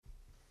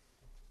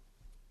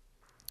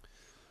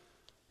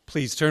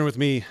Please turn with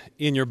me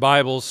in your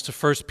Bibles to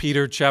 1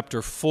 Peter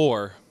chapter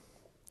 4.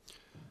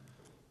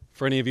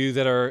 For any of you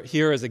that are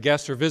here as a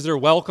guest or visitor,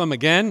 welcome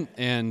again.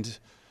 And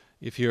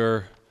if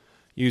you're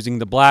using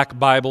the black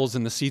Bibles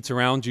in the seats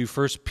around you,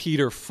 1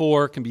 Peter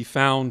 4 can be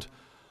found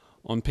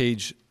on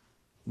page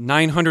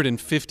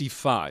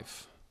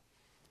 955.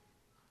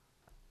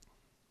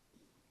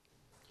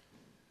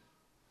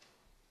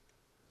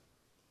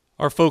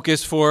 Our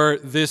focus for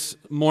this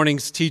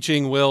morning's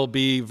teaching will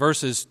be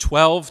verses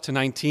 12 to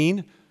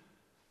 19.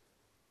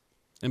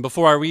 And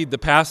before I read the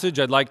passage,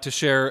 I'd like to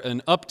share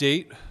an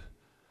update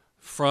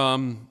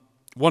from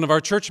one of our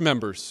church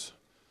members.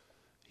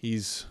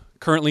 He's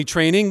currently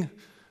training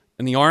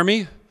in the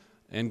Army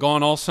and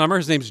gone all summer.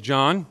 His name's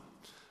John,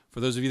 for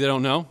those of you that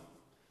don't know.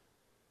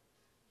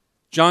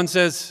 John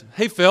says,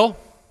 "Hey, Phill,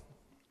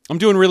 I'm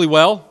doing really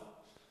well.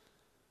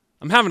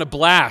 I'm having a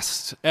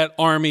blast at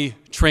Army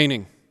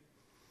training.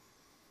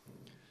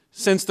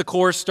 Since the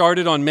course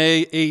started on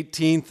May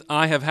 18th,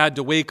 I have had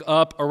to wake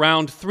up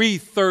around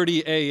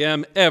 3:30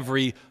 a.m.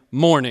 every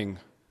morning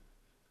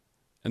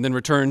and then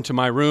return to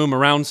my room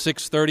around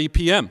 6:30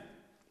 p.m.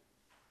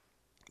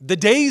 The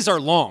days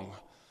are long,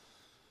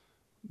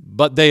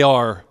 but they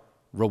are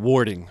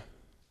rewarding.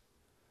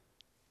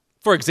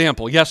 For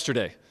example,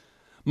 yesterday,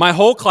 my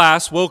whole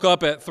class woke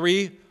up at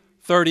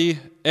 3:30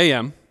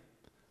 a.m.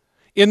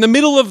 in the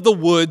middle of the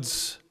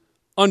woods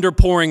under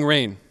pouring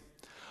rain.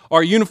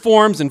 Our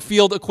uniforms and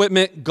field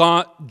equipment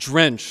got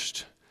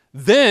drenched.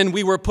 Then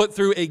we were put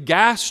through a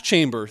gas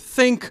chamber.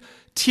 Think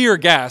tear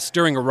gas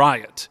during a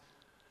riot.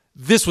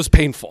 This was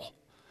painful.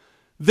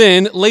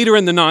 Then, later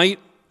in the night,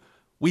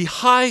 we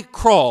high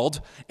crawled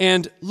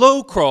and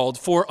low crawled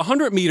for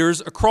 100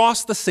 meters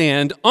across the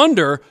sand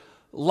under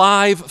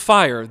live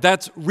fire.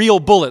 That's real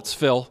bullets,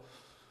 Phill.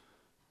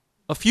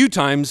 A few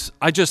times,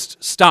 I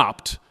just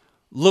stopped,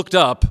 looked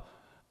up,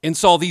 and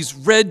saw these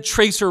red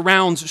tracer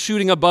rounds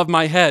shooting above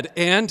my head,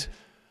 and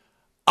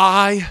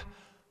I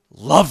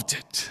loved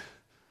it.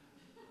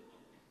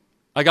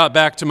 I got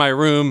back to my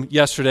room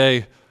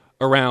yesterday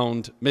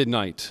around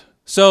midnight.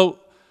 So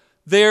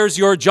there's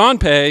your John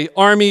Pay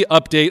Army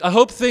update. I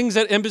hope things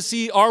at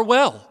Embassy are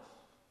well.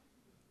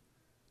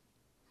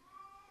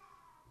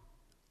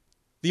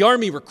 The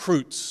Army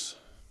recruits.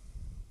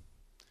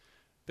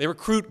 They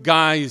recruit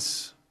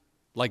guys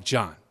like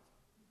John.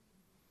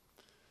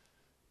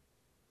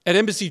 At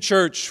Embassy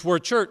Church, we're a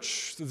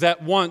church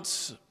that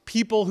wants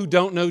people who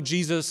don't know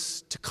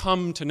Jesus to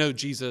come to know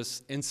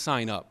Jesus and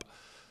sign up.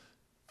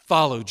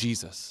 Follow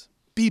Jesus.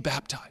 Be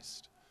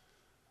baptized.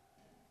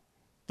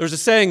 There's a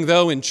saying,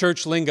 though, in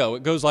church lingo.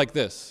 It goes like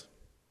this: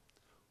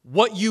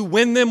 what you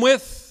win them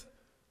with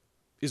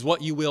is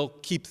what you will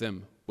keep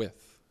them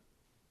with.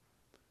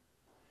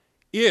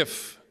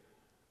 If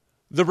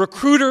the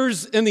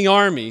recruiters in the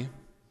Army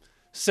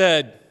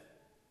said,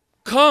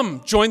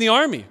 "Come, join the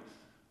Army.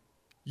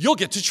 You'll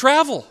get to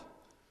travel.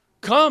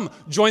 Come,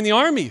 join the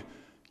Army.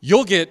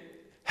 You'll get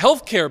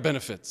health care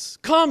benefits.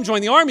 Come,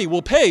 join the Army.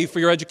 We'll pay for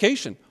your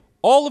education."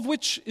 All of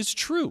which is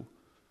true.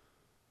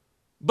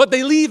 But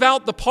they leave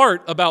out the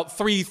part about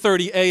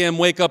 3:30 a.m.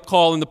 wake-up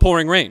call in the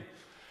pouring rain.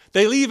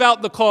 They leave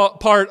out the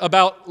part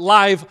about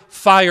live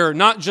fire,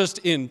 not just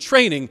in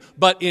training,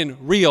 but in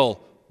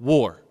real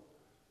war.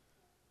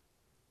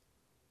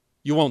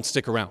 You won't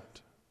stick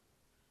around.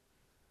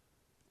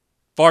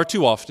 Far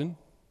too often,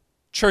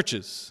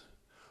 churches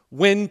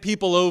win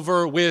people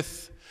over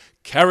with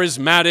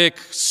charismatic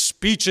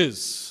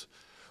speeches,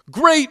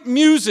 great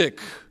music,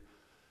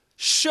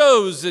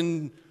 shows,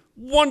 and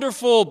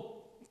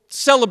wonderful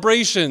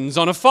celebrations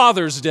on a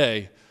Father's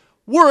Day.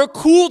 We're a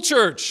cool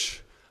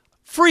church.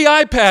 Free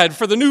iPad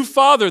for the new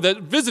father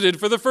that visited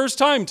for the first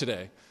time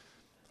today.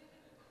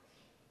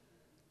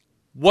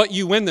 What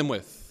you win them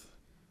with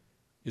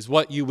is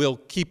what you will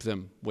keep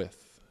them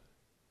with.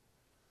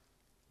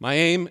 My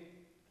aim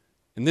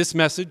in this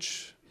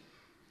message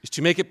is to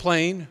make it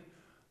plain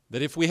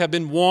that if we have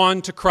been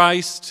won to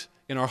Christ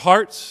in our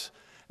hearts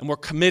and we're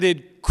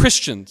committed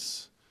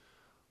Christians,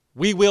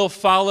 we will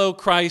follow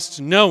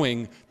Christ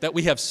knowing that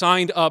we have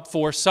signed up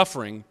for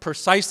suffering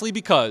precisely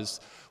because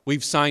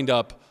we've signed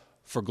up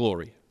for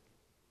glory.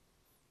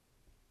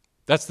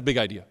 That's the big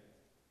idea.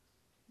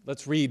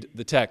 Let's read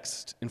the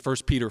text in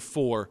 1 Peter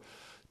 4,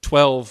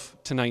 12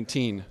 to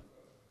 19.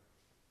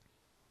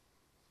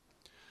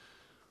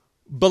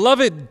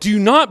 "Beloved, do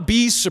not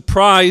be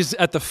surprised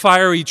at the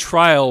fiery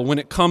trial when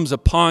it comes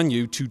upon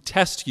you to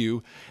test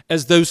you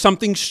as though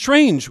something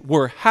strange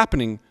were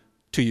happening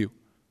to you.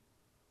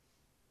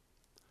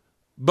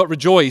 But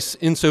rejoice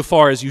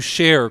insofar as you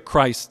share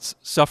Christ's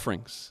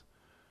sufferings,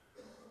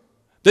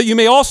 that you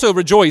may also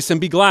rejoice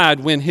and be glad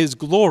when his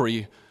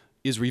glory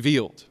is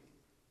revealed.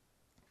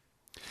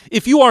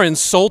 If you are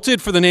insulted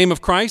for the name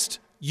of Christ,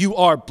 you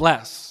are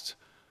blessed,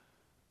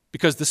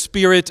 because the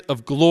Spirit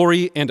of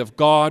glory and of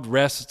God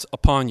rests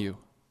upon you.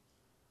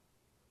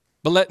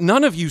 But let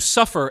none of you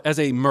suffer as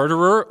a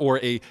murderer or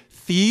a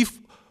thief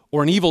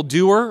or an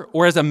evildoer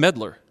or as a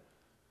meddler.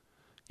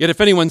 Yet if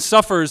anyone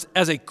suffers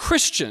as a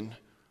Christian,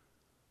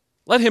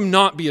 Let him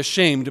not be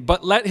ashamed,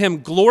 but let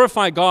him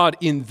glorify God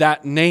in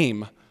that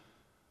name.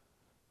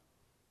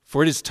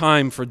 For it is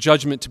time for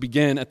judgment to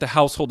begin at the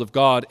household of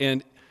God,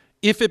 and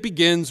if it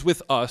begins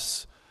with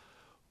us,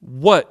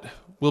 what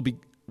will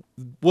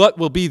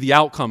be the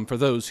outcome for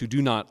those who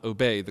do not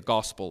obey the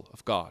gospel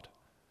of God?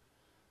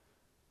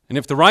 And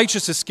if the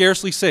righteous is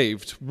scarcely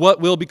saved, what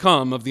will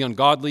become of the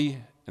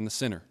ungodly and the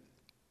sinner?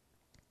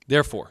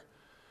 Therefore,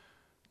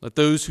 let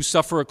those who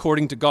suffer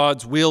according to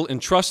God's will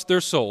entrust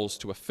their souls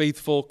to a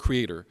faithful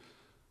Creator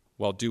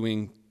while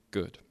doing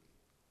good.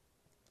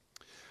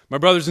 My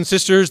brothers and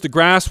sisters, the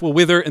grass will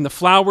wither and the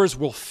flowers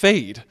will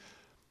fade,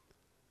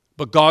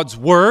 but God's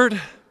word,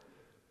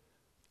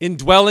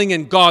 indwelling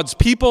in God's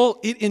people,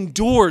 it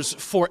endures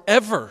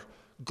forever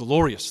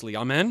gloriously.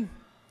 Amen?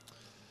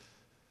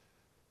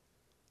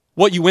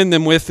 What you win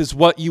them with is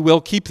what you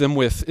will keep them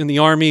with in the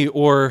army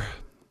or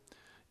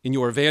in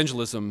your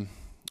evangelism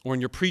or in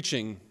your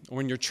preaching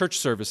or in your church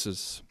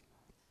services.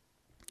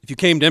 If you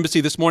came to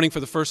Embassy this morning for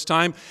the first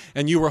time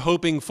and you were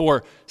hoping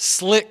for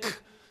slick,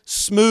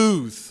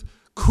 smooth,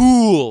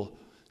 cool,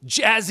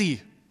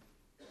 jazzy,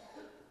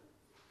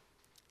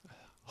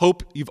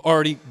 hope you've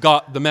already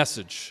got the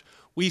message.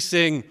 We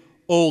sing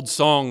old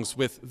songs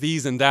with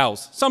these and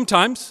thous.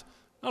 Sometimes,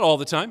 not all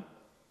the time.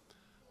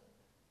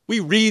 We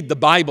read the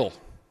Bible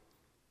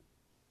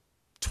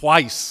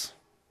twice,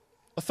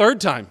 a third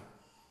time.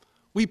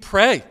 We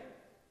pray.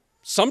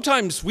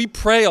 Sometimes we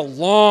pray a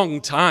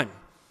long time.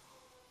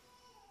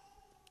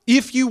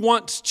 If you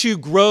want to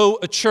grow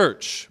a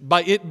church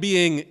by it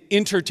being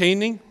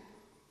entertaining,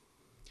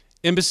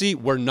 Embassy,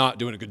 we're not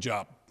doing a good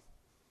job.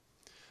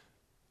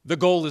 The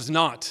goal is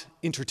not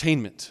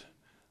entertainment.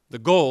 The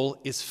goal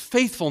is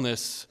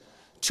faithfulness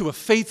to a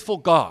faithful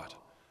God.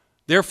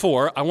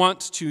 Therefore, I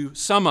want to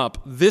sum up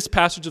this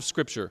passage of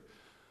Scripture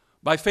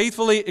by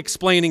faithfully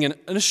explaining in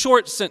a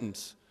short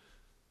sentence.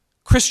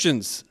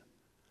 Christians,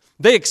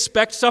 they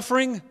expect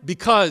suffering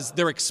because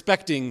they're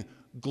expecting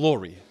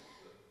glory.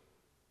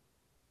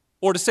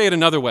 Or to say it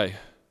another way,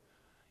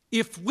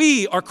 if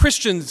we are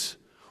Christians,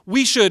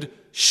 we should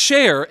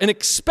share and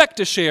expect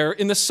to share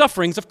in the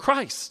sufferings of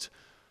Christ,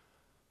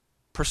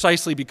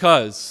 precisely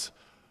because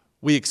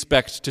we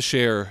expect to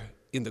share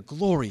in the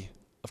glory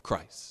of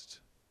Christ.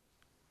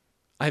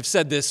 I have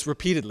said this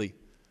repeatedly,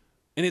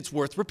 and it's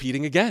worth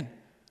repeating again.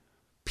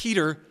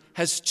 Peter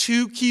has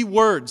two key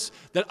words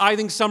that I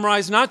think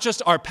summarize not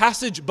just our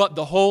passage, but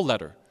the whole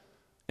letter.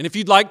 And if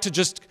you'd like to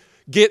just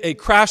get a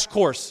crash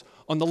course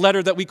on the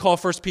letter that we call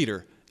 1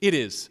 Peter, it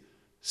is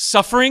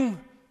suffering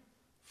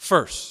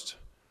first,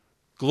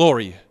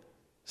 glory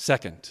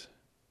second.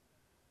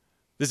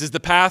 This is the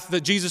path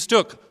that Jesus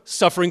took,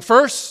 suffering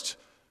first,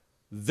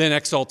 then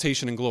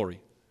exaltation and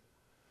glory.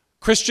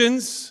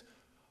 Christians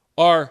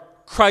are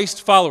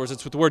Christ followers.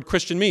 That's what the word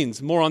Christian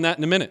means. More on that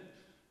in a minute.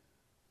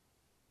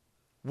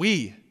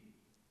 We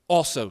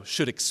also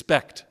should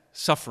expect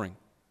suffering.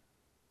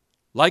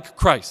 Like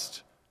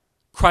Christ.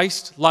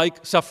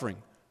 Christ-like suffering.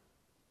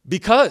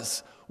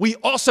 Because we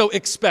also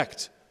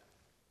expect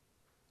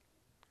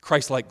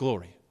Christ-like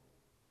glory.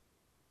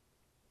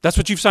 That's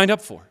what you've signed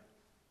up for.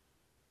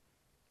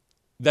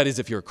 That is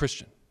if you're a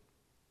Christian.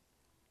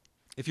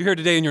 If you're here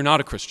today and you're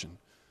not a Christian,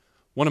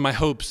 one of my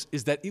hopes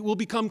is that it will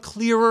become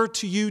clearer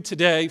to you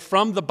today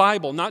from the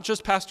Bible, not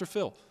just Pastor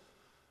Phill.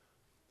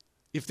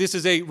 If this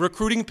is a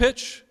recruiting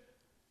pitch,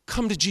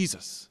 come to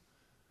Jesus.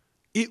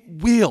 It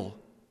will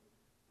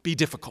be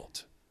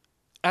difficult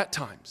at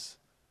times,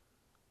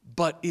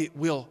 but it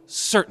will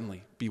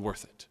certainly be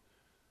worth it.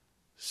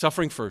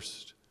 Suffering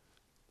first,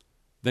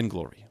 then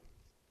glory.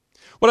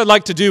 What I'd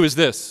like to do is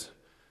this.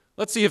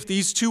 Let's see if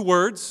these two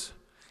words,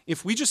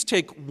 if we just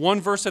take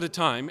one verse at a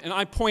time, and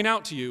I point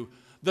out to you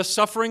the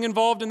suffering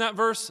involved in that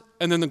verse,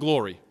 and then the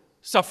glory.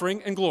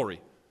 Suffering and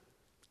glory.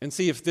 And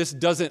see if this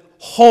doesn't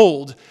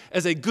hold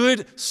as a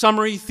good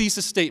summary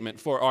thesis statement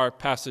for our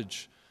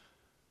passage.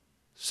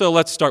 So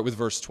let's start with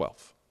verse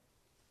 12.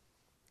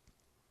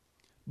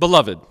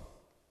 Beloved,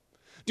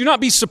 do not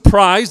be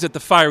surprised at the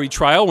fiery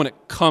trial when it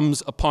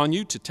comes upon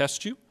you to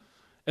test you,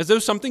 as though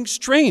something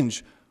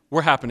strange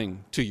were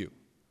happening to you.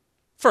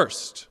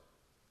 First,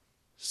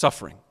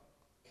 suffering.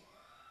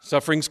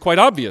 Suffering's quite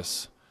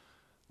obvious.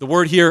 The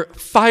word here,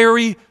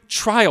 fiery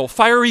trial,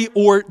 fiery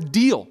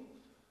ordeal.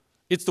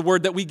 It's the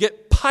word that we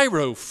get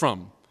pyro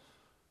from.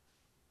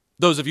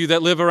 Those of you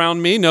that live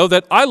around me know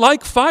that I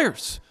like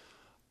fires.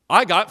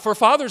 I got for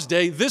Father's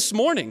Day this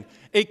morning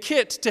a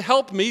kit to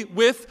help me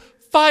with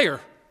fire.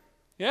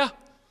 Yeah,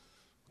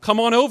 come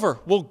on over.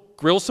 We'll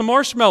grill some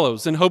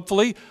marshmallows and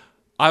hopefully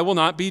I will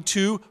not be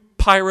too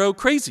pyro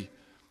crazy.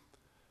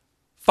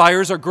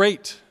 Fires are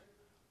great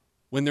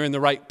when they're in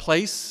the right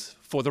place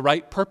for the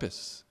right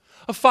purpose.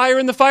 A fire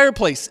in the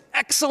fireplace,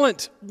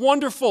 excellent,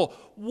 wonderful,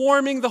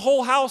 warming the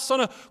whole house on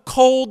a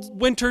cold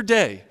winter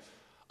day.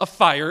 A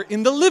fire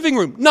in the living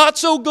room, not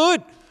so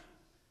good,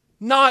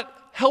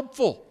 not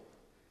helpful.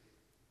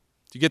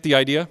 Do you get the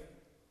idea?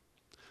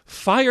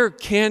 Fire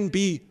can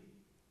be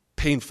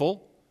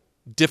painful,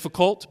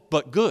 difficult,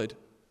 but good.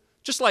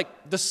 Just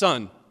like the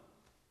sun.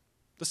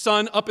 The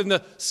sun up in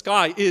the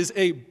sky is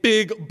a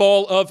big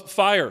ball of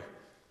fire.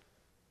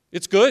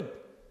 It's good.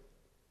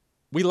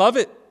 We love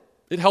it.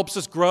 It helps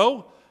us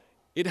grow.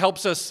 It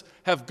helps us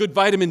have good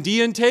vitamin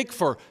D intake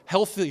for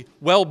healthy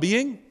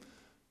well-being.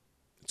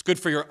 It's good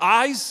for your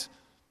eyes.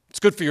 It's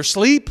good for your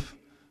sleep.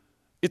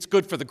 It's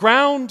good for the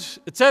ground,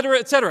 etc.,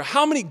 etc.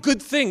 How many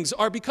good things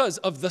are because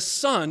of the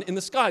sun in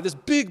the sky, this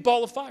big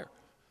ball of fire?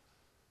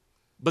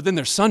 But then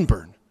there's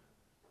sunburn,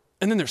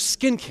 and then there's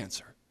skin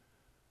cancer,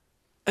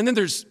 and then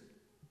there's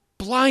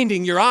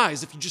blinding your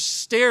eyes if you just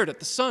stared at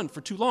the sun for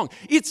too long.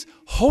 It's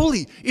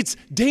holy. It's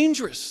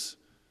dangerous.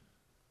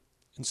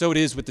 And so it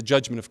is with the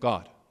judgment of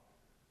God.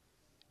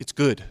 It's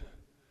good.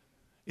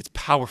 It's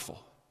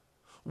powerful.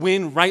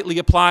 When rightly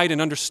applied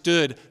and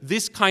understood,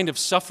 this kind of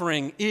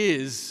suffering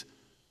is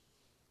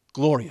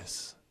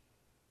glorious.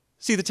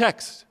 See the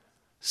text.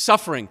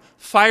 Suffering,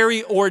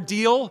 fiery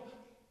ordeal,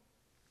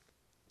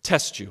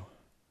 test you.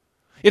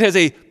 It has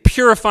a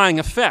purifying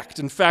effect.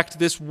 In fact,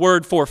 this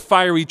word for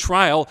fiery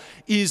trial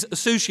is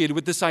associated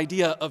with this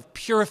idea of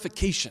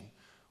purification,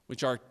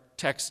 which our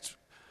text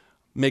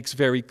makes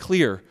very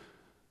clear,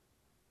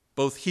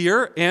 both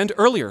here and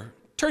earlier.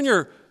 Turn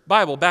your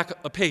Bible back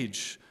a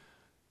page.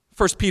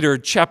 1 Peter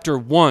chapter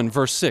 1,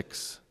 verse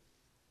 6.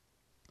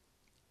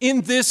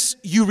 In this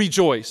you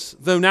rejoice,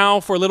 though now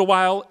for a little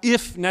while,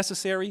 if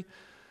necessary,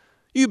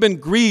 you've been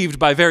grieved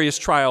by various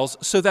trials,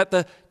 so that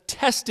the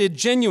tested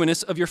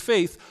genuineness of your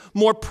faith,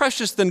 more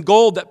precious than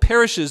gold that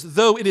perishes,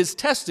 though it is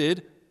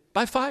tested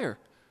by fire,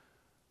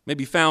 may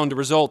be found to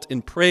result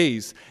in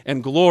praise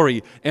and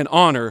glory and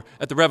honor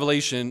at the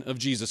revelation of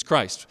Jesus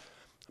Christ.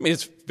 I mean,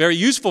 it's very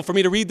useful for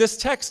me to read this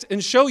text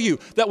and show you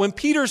that when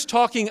Peter's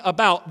talking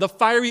about the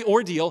fiery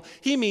ordeal,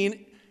 he means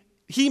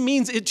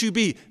it to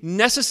be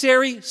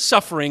necessary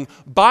suffering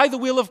by the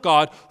will of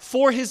God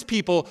for his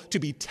people to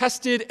be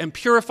tested and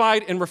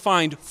purified and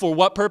refined for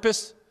what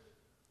purpose?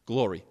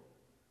 Glory.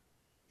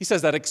 He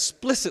says that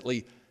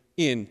explicitly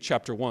in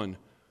chapter 1,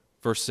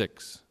 verse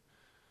 6.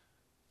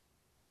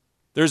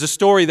 There's a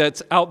story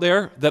that's out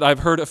there that I've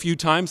heard a few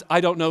times.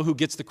 I don't know who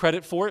gets the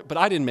credit for it, but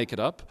I didn't make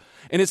it up.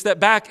 And it's that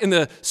back in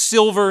the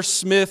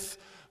silversmith,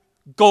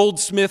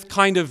 goldsmith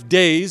kind of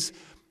days,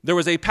 there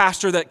was a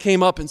pastor that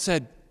came up and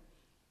said,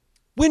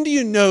 when do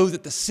you know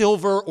that the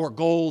silver or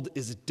gold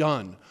is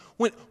done?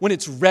 When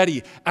it's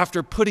ready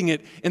after putting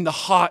it in the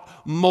hot,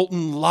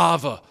 molten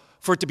lava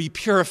for it to be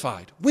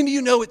purified. When do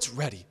you know it's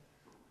ready?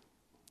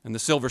 And the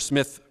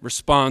silversmith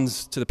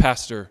responds to the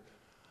pastor,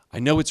 I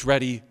know it's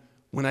ready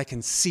when I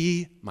can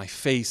see my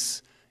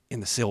face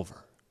in the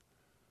silver.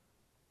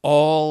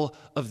 All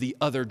of the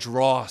other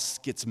dross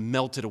gets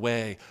melted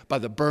away by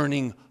the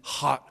burning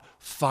hot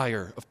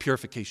fire of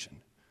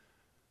purification.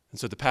 And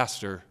so the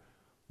pastor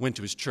went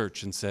to his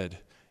church and said,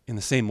 in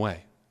the same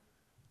way,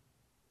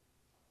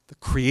 the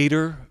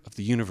creator of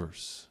the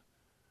universe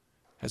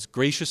has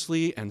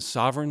graciously and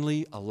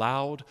sovereignly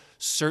allowed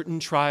certain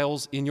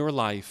trials in your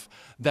life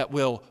that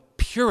will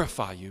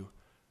purify you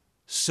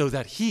so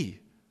that he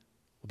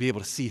will be able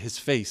to see his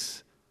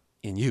face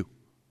in you.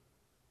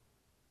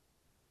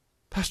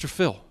 Pastor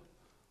Phill,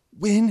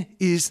 when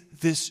is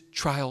this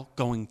trial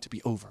going to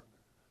be over?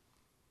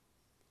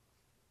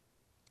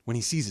 When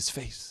he sees his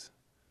face.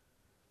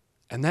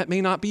 And that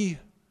may not be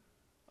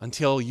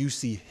until you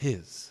see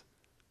his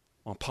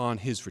upon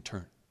his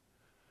return.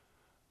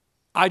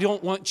 I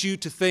don't want you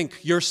to think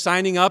you're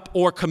signing up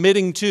or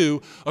committing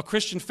to a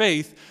Christian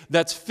faith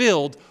that's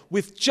filled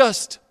with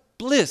just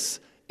bliss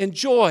and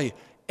joy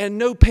and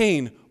no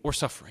pain or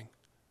suffering.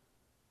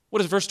 What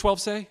does verse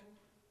 12 say?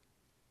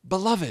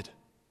 Beloved,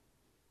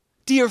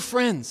 dear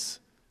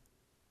friends,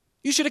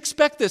 you should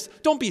expect this.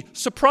 Don't be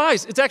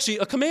surprised. It's actually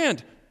a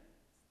command.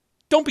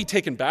 Don't be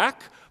taken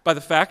back by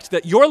the fact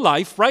that your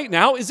life right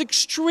now is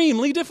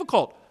extremely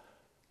difficult.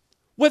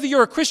 Whether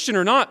you're a Christian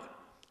or not,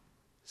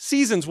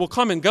 seasons will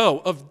come and go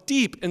of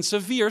deep and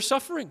severe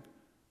suffering,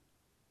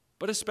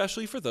 but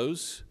especially for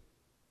those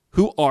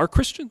who are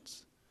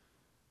Christians.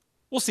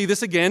 We'll see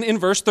this again in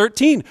verse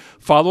 13.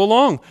 Follow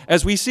along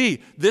as we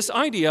see this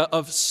idea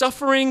of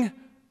suffering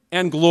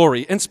and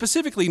glory. And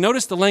specifically,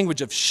 notice the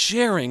language of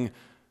sharing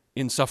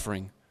in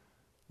suffering,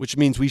 which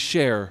means we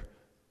share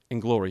in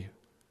glory.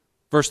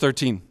 Verse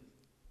 13.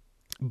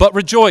 But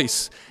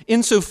rejoice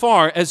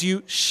insofar as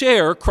you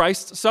share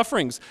Christ's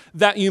sufferings,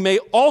 that you may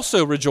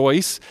also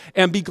rejoice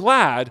and be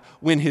glad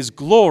when his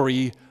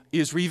glory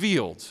is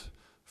revealed.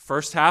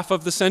 First half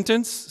of the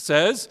sentence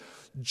says,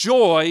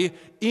 joy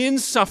in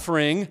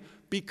suffering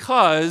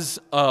because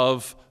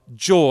of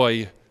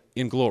joy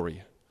in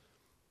glory. I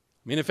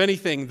mean, if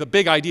anything, the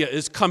big idea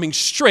is coming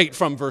straight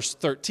from verse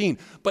 13,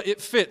 but it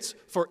fits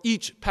for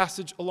each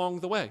passage along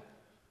the way.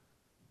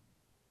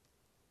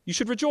 You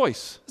should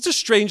rejoice. It's a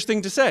strange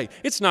thing to say.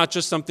 It's not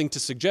just something to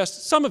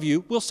suggest. Some of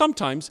you will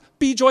sometimes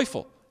be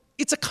joyful.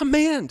 It's a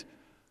command.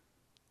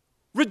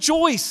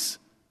 Rejoice,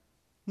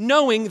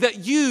 knowing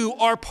that you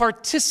are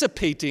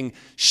participating,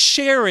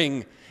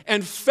 sharing,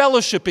 and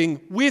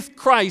fellowshipping with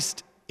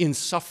Christ in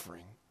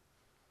suffering.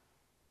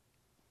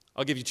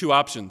 I'll give you two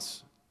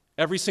options.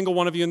 Every single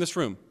one of you in this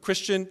room,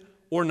 Christian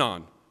or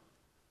non.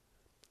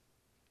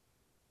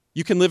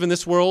 You can live in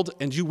this world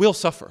and you will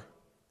suffer.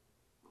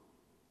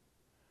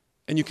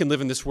 And you can live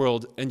in this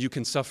world and you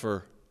can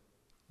suffer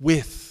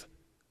with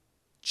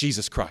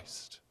Jesus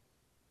Christ.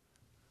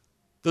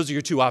 Those are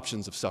your two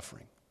options of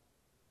suffering.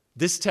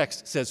 This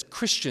text says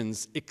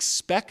Christians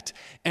expect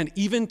and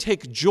even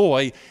take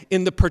joy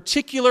in the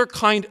particular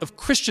kind of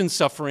Christian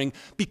suffering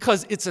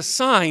because it's a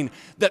sign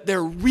that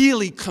they're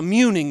really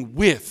communing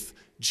with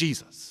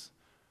Jesus.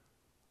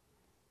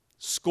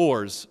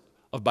 Scores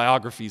of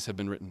biographies have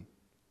been written.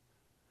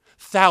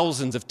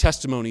 Thousands of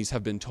testimonies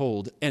have been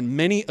told, and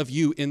many of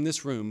you in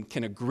this room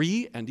can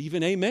agree, and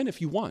even amen if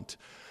you want,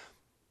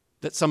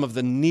 that some of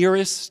the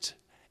nearest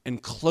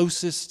and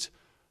closest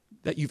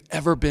that you've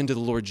ever been to the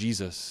Lord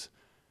Jesus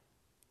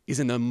is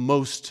in the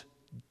most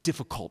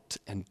difficult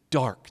and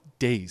dark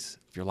days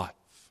of your life.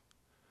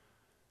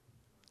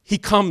 He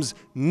comes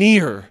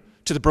near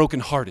to the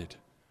brokenhearted.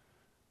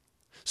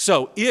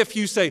 So if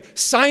you say,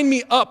 sign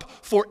me up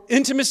for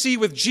intimacy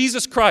with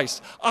Jesus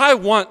Christ, I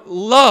want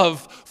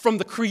love from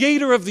the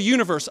creator of the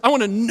universe, I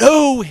want to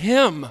know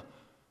him,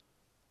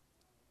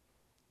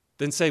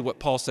 then say what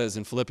Paul says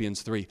in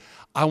Philippians 3,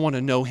 I want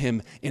to know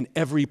him in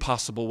every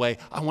possible way.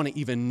 I want to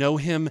even know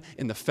him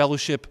in the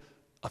fellowship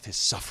of his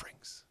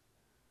sufferings.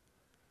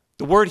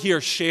 The word here,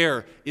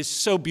 share, is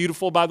so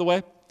beautiful, by the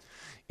way.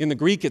 In the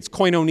Greek, it's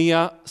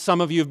koinonia. Some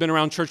of you have been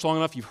around church long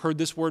enough, you've heard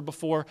this word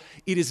before.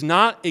 It is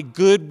not a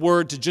good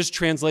word to just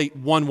translate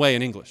one way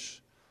in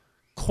English.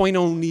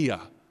 Koinonia.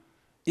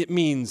 It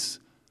means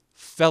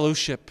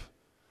fellowship.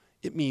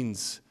 It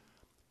means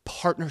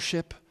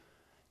partnership.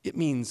 It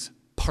means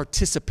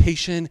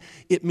participation.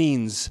 It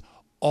means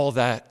all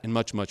that and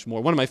much, much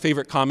more. One of my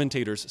favorite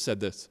commentators said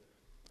this.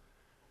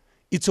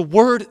 It's a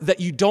word that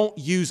you don't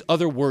use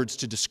other words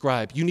to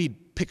describe. You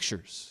need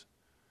pictures.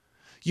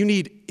 You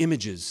need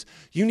images.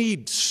 You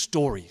need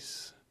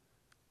stories.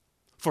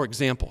 For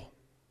example,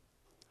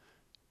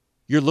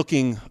 you're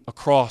looking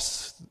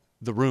across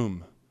the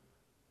room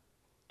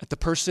at the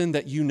person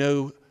that you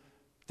know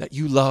that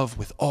you love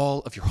with all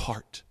of your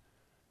heart,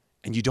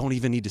 and you don't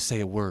even need to say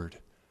a word,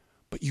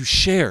 but you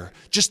share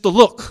just the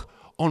look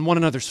on one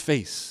another's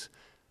face.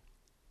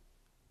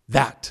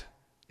 That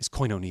is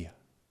koinonia.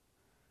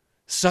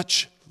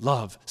 Such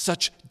love,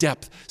 such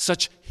depth,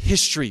 such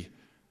history.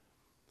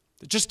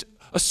 Just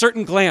a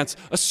certain glance,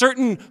 a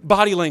certain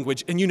body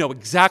language, and you know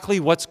exactly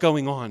what's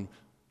going on.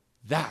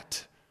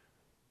 That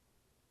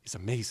is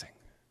amazing,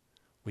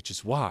 which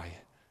is why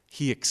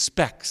he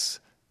expects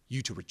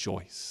you to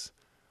rejoice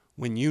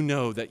when you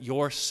know that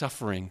your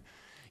suffering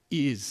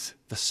is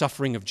the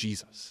suffering of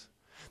Jesus,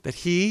 that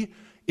he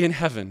in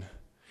heaven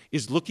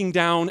is looking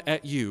down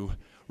at you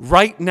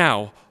right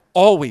now,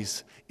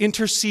 always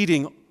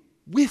interceding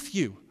with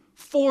you,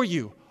 for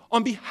you,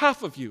 on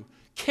behalf of you,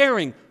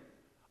 caring,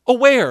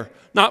 aware,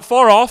 not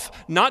far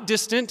off, not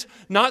distant,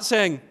 not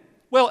saying,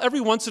 well, every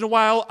once in a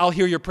while I'll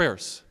hear your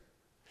prayers.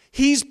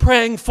 He's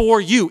praying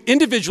for you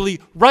individually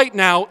right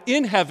now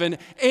in heaven,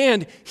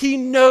 and he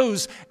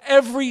knows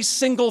every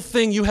single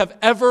thing you have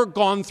ever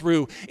gone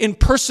through in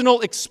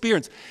personal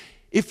experience.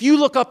 If you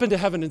look up into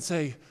heaven and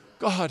say,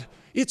 God,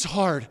 it's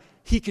hard,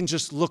 he can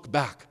just look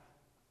back.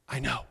 I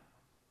know.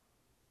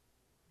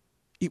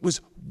 It was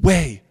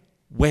way,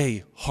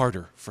 way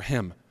harder for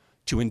him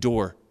to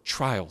endure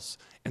trials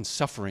and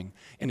suffering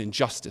and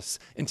injustice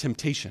and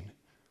temptation.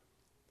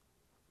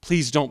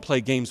 Please don't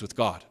play games with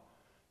God.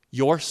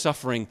 Your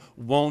suffering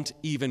won't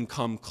even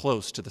come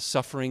close to the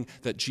suffering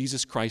that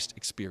Jesus Christ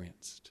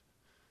experienced.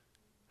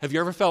 Have you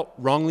ever felt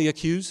wrongly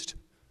accused?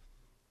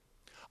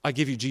 I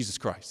give you Jesus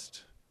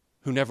Christ,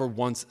 who never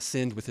once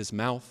sinned with his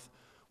mouth,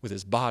 with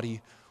his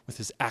body, with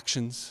his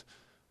actions.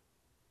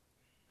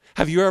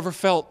 Have you ever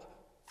felt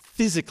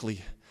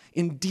physically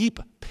in deep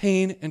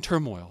pain and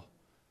turmoil?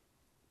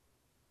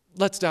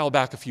 Let's dial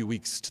back a few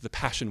weeks to the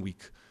Passion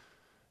Week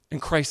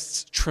and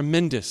Christ's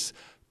tremendous,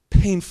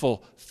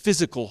 painful,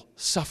 physical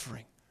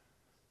suffering.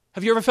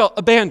 Have you ever felt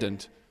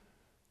abandoned?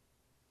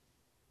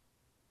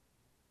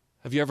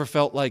 Have you ever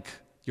felt like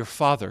your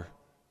father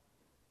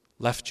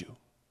left you?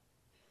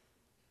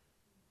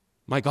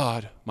 My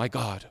God,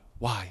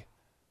 why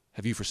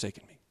have you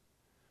forsaken me?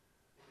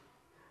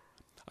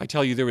 I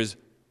tell you, there is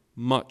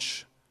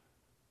much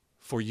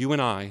for you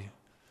and I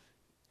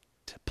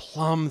to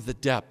plumb the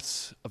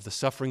depths of the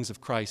sufferings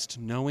of Christ,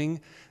 knowing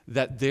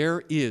that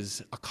there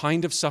is a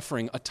kind of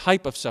suffering, a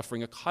type of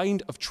suffering, a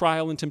kind of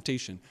trial and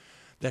temptation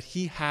that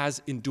he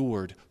has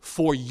endured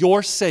for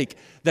your sake,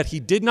 that he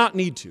did not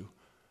need to.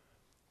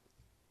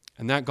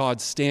 And that God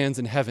stands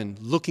in heaven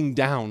looking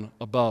down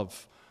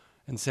above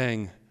and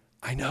saying,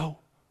 I know.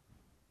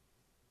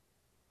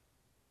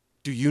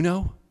 Do you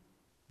know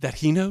that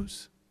he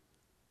knows?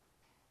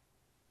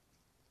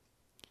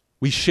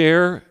 We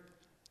share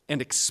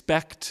and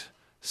expect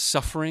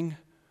suffering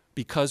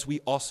because we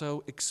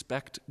also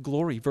expect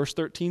glory. Verse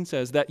 13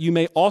 says that you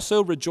may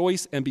also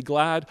rejoice and be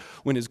glad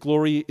when his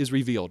glory is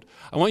revealed.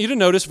 I want you to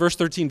notice verse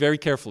 13 very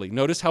carefully.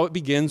 Notice how it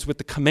begins with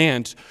the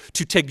command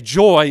to take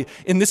joy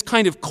in this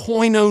kind of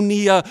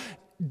koinonia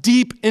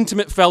deep,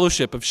 intimate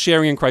fellowship of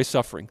sharing in Christ's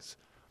sufferings.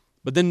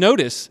 But then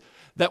notice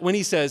that when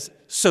he says,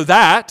 so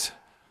that,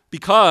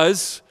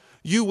 because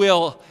you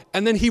will,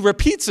 and then he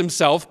repeats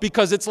himself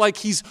because it's like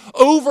he's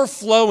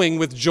overflowing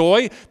with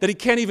joy that he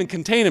can't even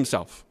contain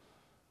himself.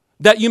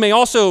 That you may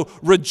also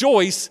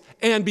rejoice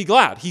and be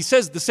glad. He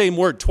says the same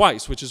word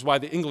twice, which is why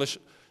the English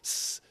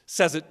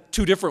says it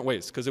two different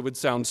ways, because it would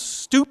sound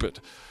stupid.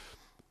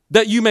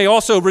 That you may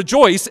also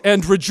rejoice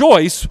and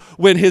rejoice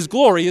when his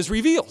glory is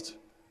revealed.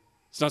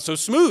 It's not so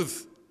smooth,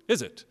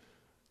 is it?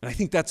 And I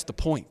think that's the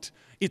point.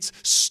 It's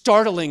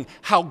startling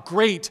how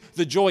great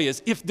the joy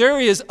is. If there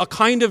is a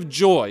kind of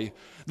joy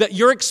that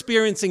you're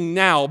experiencing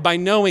now by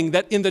knowing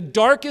that in the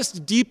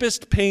darkest,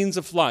 deepest pains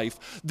of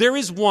life, there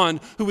is one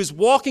who is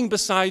walking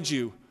beside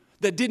you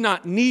that did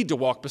not need to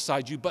walk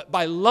beside you, but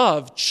by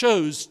love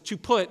chose to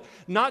put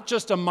not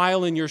just a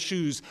mile in your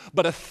shoes,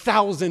 but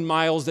 1,000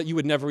 miles that you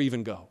would never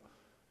even go.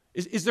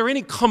 Is there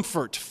any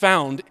comfort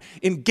found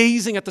in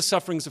gazing at the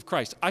sufferings of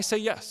Christ? I say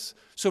yes.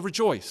 So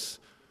rejoice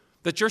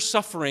that your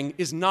suffering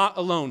is not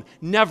alone.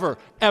 Never,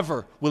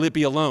 ever will it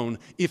be alone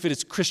if it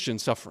is Christian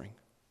suffering.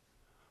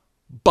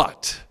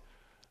 But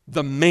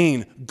the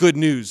main good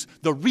news,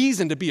 the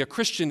reason to be a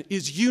Christian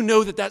is you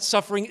know that that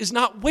suffering is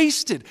not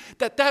wasted,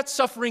 that that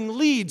suffering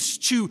leads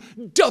to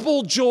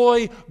double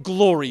joy,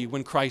 glory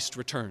when Christ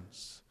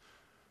returns.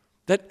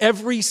 That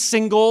every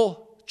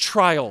single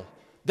trial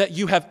that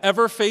you have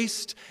ever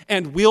faced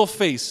and will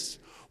face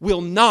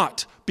will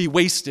not be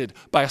wasted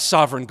by a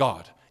sovereign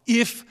God.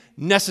 If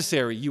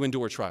necessary, you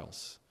endure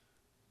trials.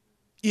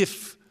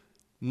 If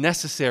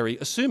necessary,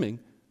 assuming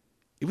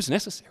it was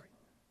necessary.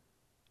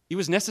 It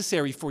was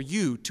necessary for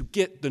you to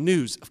get the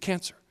news of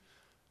cancer.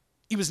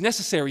 It was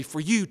necessary for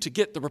you to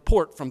get the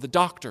report from the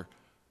doctor.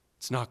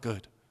 It's not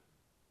good.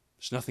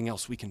 There's nothing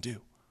else we can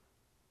do.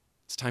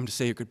 It's time to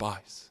say your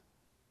goodbyes.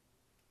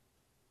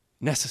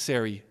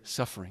 Necessary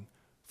suffering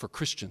for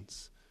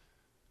Christians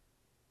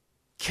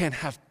can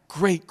have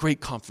great,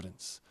 great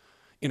confidence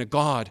in a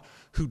God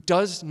who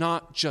does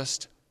not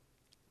just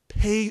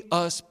pay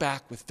us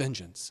back with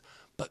vengeance,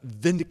 but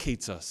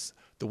vindicates us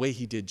the way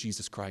he did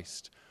Jesus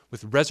Christ,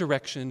 with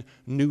resurrection,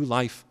 new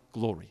life,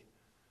 glory.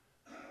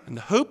 And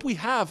the hope we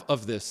have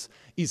of this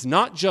is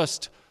not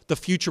just the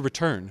future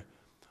return,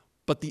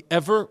 but the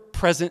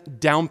ever-present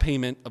down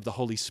payment of the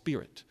Holy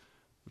Spirit,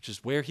 which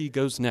is where he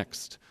goes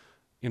next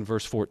in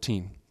verse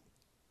 14.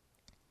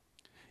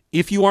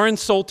 If you are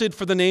insulted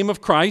for the name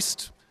of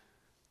Christ,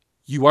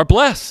 you are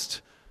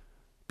blessed,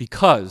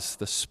 because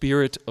the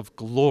Spirit of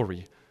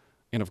glory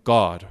and of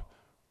God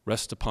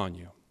rests upon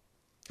you.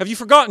 Have you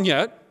forgotten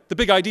yet the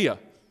big idea?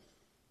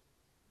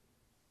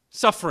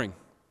 Suffering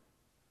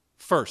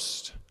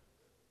first,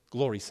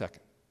 glory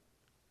second.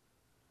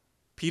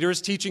 Peter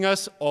is teaching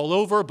us all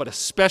over, but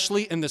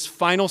especially in this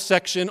final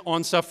section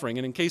on suffering.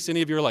 And in case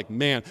any of you are like,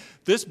 man,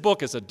 this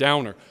book is a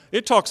downer.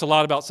 It talks a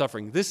lot about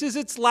suffering. This is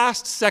its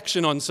last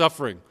section on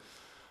suffering.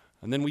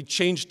 And then we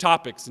change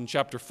topics in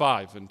chapter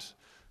 5 and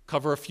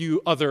cover a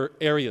few other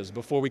areas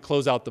before we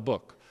close out the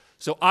book.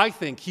 So I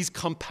think he's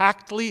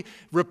compactly,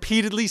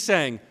 repeatedly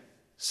saying,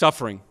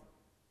 suffering,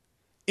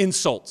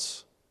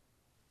 insults,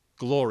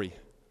 glory,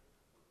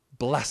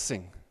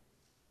 blessing,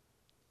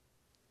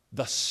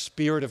 the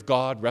Spirit of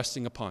God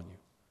resting upon you.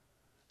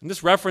 And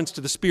this reference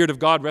to the Spirit of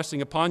God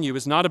resting upon you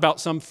is not about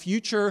some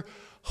future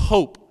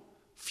hope,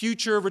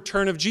 future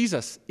return of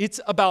Jesus. It's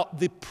about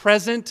the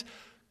present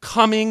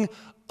coming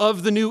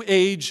of the new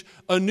age.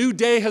 A new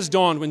day has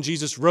dawned when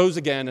Jesus rose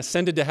again,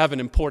 ascended to heaven,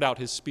 and poured out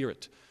his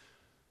Spirit.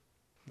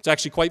 It's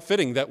actually quite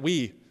fitting that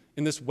we,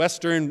 in this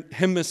Western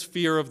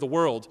hemisphere of the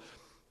world,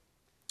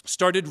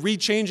 started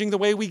rechanging the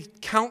way we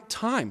count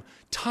time.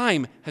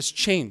 Time has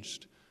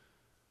changed.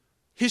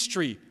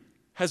 History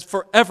has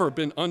forever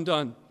been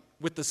undone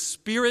with the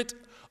Spirit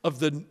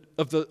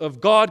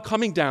of God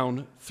coming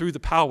down through the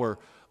power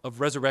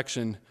of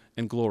resurrection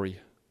and glory.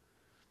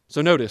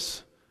 So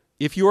notice,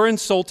 if you are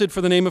insulted for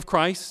the name of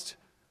Christ,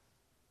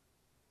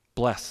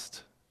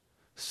 blessed.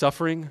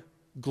 Suffering,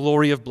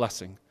 glory of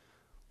blessing.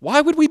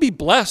 Why would we be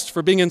blessed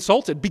for being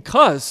insulted?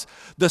 Because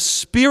the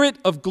Spirit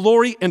of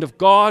glory and of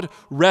God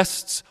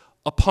rests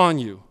upon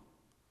you.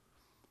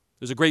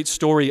 There's a great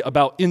story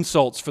about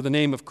insults for the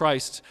name of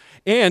Christ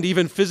and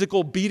even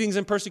physical beatings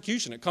and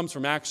persecution. It comes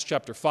from Acts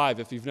chapter 5.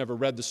 If you've never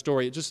read the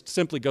story, it just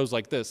simply goes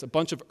like this. A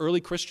bunch of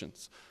early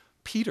Christians,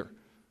 Peter,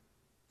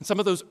 and some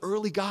of those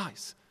early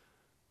guys,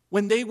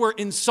 when they were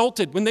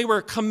insulted, when they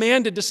were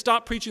commanded to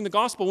stop preaching the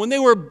gospel, when they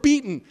were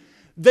beaten,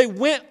 they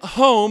went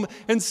home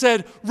and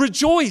said,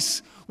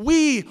 rejoice,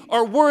 we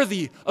are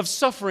worthy of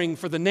suffering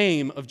for the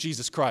name of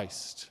Jesus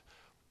Christ.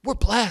 We're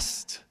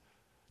blessed.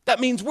 That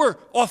means we're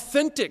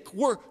authentic,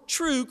 we're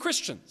true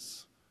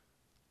Christians.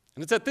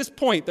 And it's at this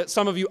point that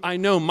some of you, I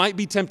know, might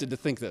be tempted to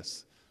think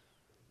this.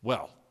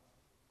 Well,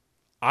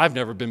 I've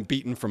never been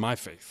beaten for my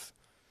faith.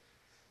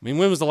 I mean,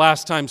 when was the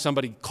last time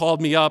somebody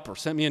called me up or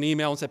sent me an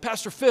email and said,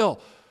 Pastor Phill,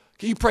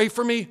 can you pray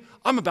for me?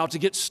 I'm about to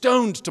get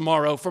stoned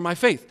tomorrow for my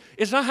faith.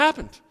 It's not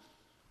happened.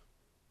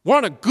 We're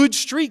on a good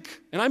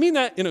streak, and I mean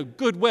that in a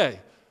good way.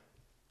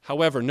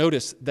 However,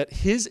 notice that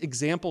his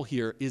example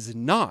here is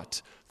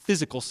not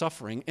physical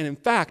suffering. And in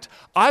fact,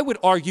 I would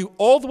argue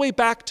all the way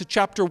back to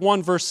chapter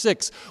 1, verse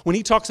 6, when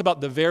he talks about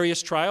the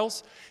various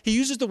trials, he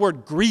uses the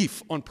word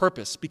grief on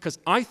purpose because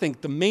I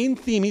think the main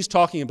theme he's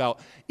talking about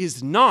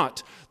is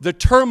not the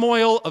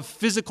turmoil of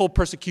physical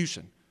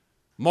persecution,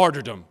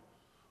 martyrdom.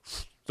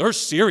 They're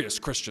serious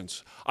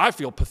Christians. I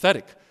feel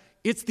pathetic.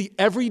 It's the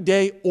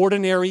everyday,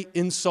 ordinary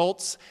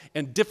insults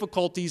and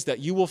difficulties that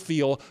you will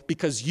feel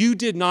because you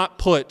did not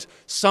put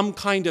some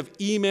kind of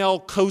email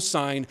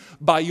cosign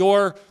by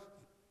your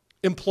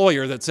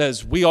employer that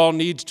says, we all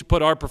need to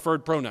put our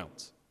preferred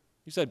pronouns.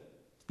 You said,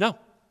 no,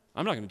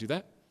 I'm not going to do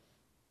that.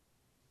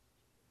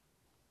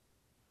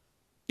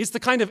 It's the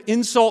kind of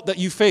insult that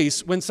you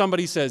face when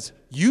somebody says,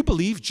 you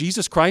believe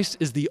Jesus Christ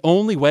is the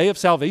only way of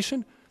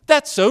salvation?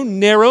 That's so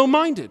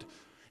narrow-minded.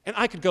 And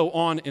I could go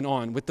on and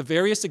on with the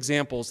various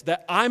examples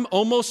that I'm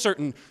almost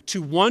certain,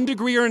 to one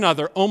degree or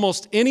another,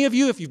 almost any of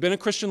you, if you've been a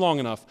Christian long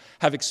enough,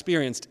 have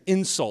experienced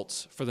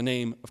insults for the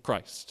name of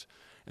Christ.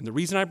 And the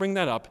reason I bring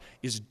that up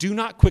is do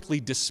not quickly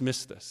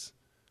dismiss this.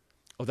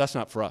 Oh, that's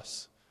not for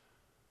us.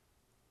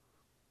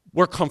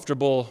 We're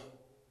comfortable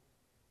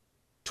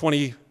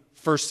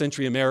 21st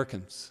century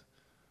Americans.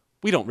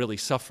 We don't really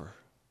suffer.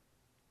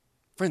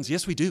 Friends,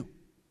 yes, we do.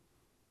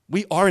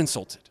 We are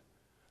insulted.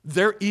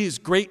 There is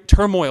great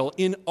turmoil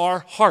in our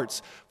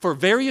hearts for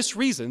various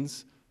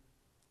reasons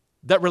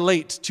that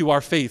relate to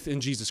our faith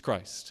in Jesus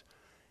Christ.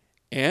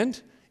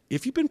 And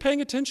if you've been paying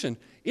attention,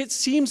 it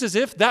seems as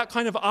if that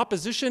kind of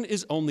opposition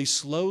is only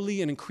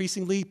slowly and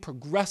increasingly,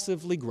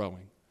 progressively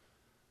growing.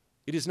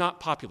 It is not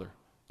popular.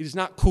 It is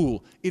not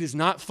cool. It is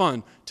not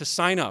fun to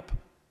sign up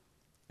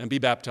and be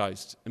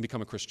baptized and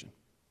become a Christian.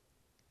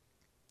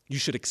 You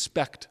should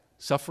expect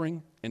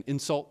suffering and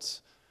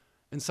insults,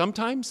 and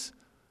sometimes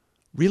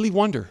really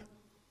wonder,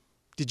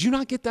 did you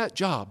not get that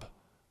job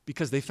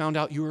because they found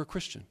out you were a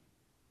Christian?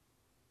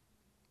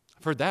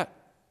 I've heard that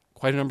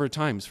quite a number of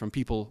times from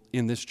people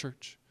in this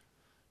church.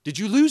 Did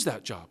you lose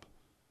that job?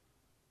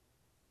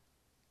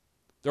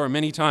 There are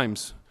many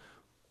times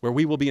where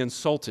we will be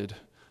insulted,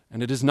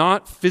 and it is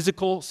not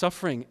physical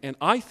suffering. And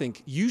I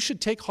think you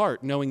should take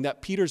heart knowing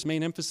that Peter's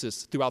main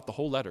emphasis throughout the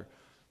whole letter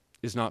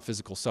is not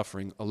physical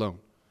suffering alone,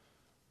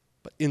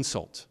 but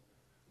insult,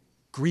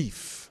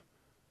 grief,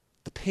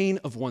 the pain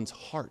of one's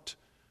heart,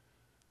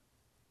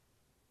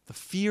 the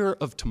fear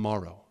of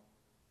tomorrow.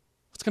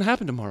 What's going to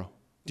happen tomorrow?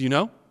 Do you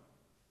know?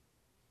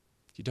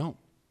 You don't.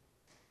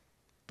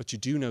 But you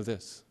do know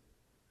this.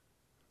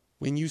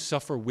 When you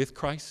suffer with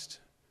Christ,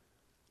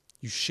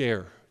 you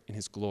share in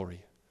his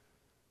glory.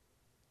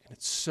 And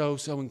it's so,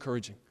 so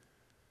encouraging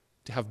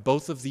to have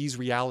both of these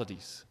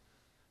realities.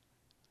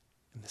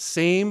 And the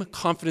same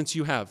confidence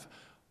you have,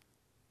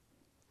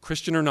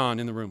 Christian or non,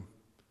 in the room.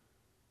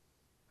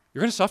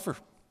 You're going to suffer.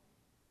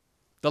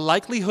 The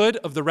likelihood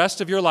of the rest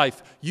of your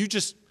life, you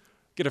just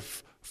get a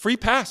free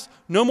pass.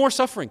 No more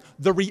suffering.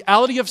 The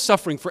reality of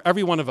suffering for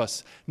every one of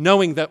us,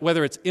 knowing that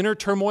whether it's inner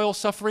turmoil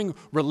suffering,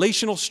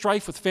 relational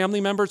strife with family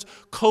members,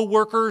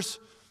 co-workers,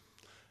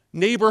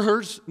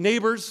 neighbors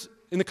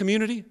in the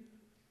community,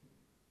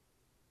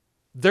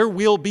 there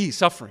will be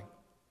suffering.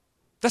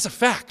 That's a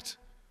fact.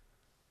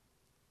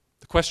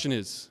 The question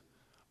is,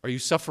 are you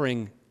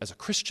suffering as a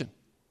Christian?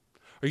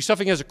 Are you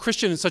suffering as a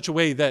Christian in such a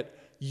way that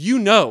you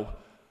know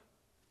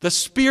the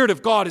Spirit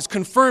of God is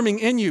confirming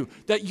in you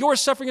that you're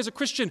suffering as a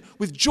Christian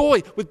with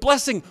joy, with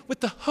blessing, with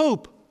the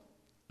hope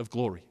of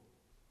glory?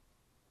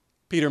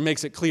 Peter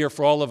makes it clear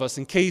for all of us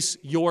in case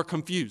you're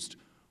confused.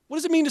 What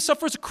does it mean to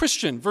suffer as a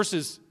Christian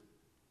versus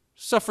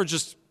suffer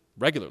just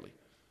regularly?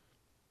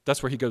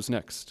 That's where he goes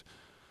next.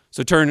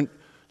 So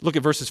look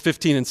at verses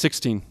 15 and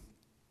 16.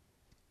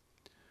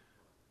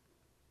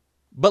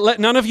 But let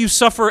none of you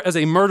suffer as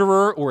a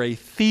murderer or a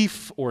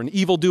thief or an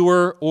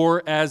evildoer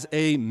or as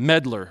a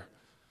meddler.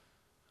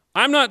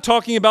 I'm not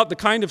talking about the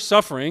kind of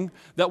suffering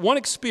that one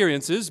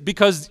experiences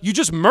because you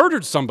just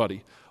murdered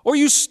somebody or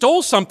you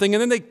stole something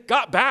and then they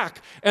got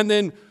back and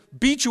then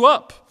beat you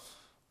up,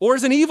 or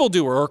as an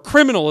evildoer or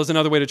criminal is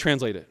another way to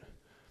translate it.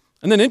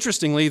 And then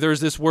interestingly, there's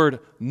this word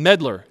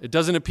meddler. It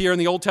doesn't appear in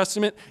the Old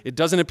Testament. It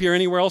doesn't appear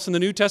anywhere else in the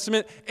New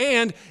Testament.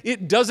 And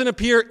it doesn't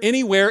appear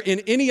anywhere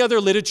in any other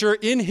literature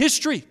in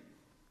history.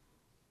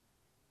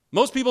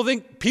 Most people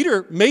think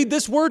Peter made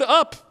this word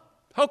up.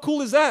 How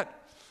cool is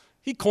that?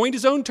 He coined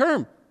his own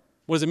term.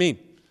 What does it mean?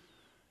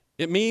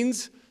 It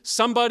means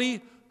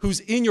somebody who's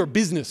in your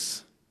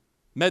business,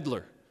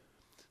 meddler.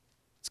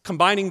 It's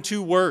combining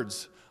two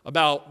words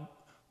about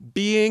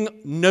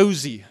being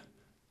nosy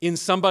in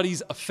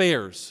somebody's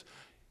affairs.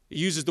 It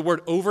uses the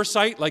word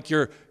oversight, like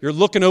you're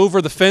looking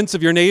over the fence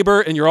of your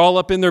neighbor and you're all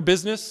up in their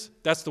business.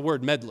 That's the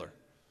word meddler,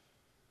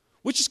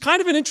 which is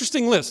kind of an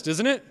interesting list,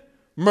 isn't it?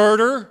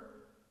 Murder,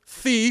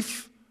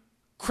 thief,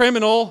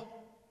 criminal,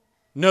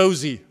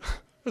 nosy.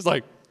 It's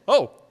like,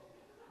 oh,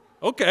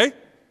 okay.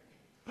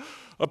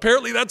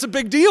 Apparently that's a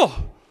big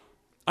deal.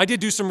 I did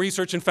do some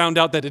research and found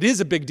out that it is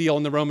a big deal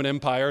in the Roman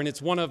Empire, and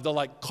it's one of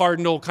the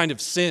cardinal kind of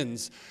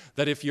sins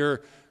that if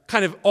you're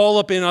kind of all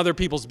up in other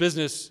people's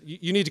business.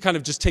 You need to kind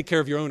of just take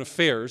care of your own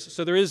affairs.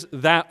 So there is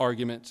that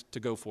argument to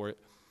go for it.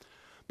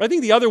 But I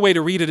think the other way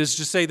to read it is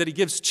just say that he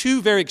gives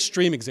two very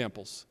extreme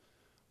examples,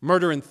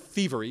 murder and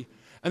thievery,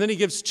 and then he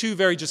gives two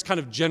very just kind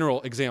of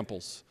general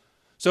examples.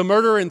 So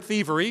murder and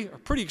thievery are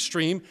pretty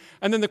extreme,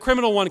 and then the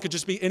criminal one could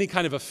just be any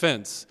kind of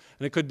offense,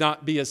 and it could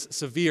not be as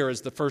severe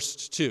as the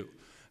first two.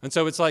 And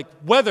so it's like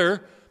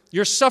whether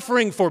you're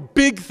suffering for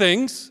big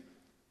things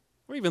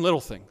or even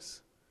little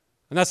things.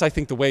 And that's, I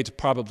think, the way to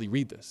probably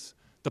read this.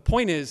 The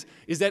point is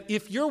that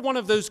if you're one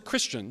of those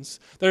Christians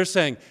that are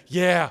saying,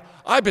 yeah,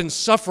 I've been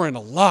suffering a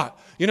lot.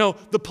 You know,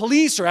 the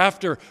police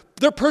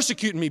they're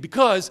persecuting me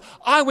because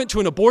I went to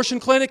an abortion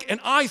clinic and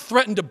I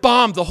threatened to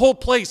bomb the whole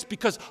place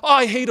because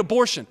I hate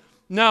abortion.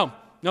 No,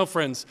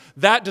 friends,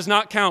 that does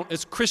not count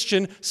as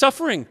Christian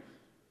suffering.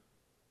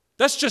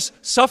 That's just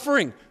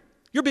suffering.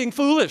 You're being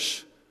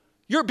foolish.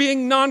 You're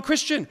being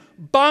non-Christian.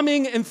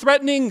 Bombing and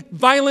threatening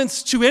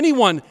violence to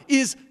anyone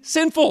is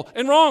sinful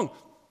and wrong.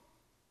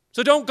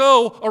 So don't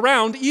go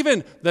around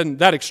even than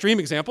that extreme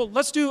example.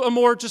 Let's do a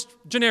more just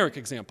generic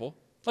example,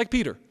 like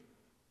Peter.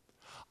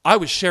 I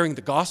was sharing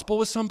the gospel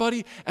with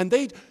somebody and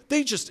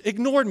they just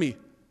ignored me.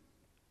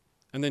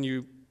 And then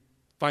you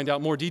find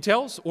out more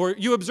details, or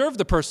you observe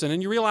the person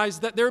and you realize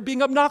that they're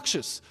being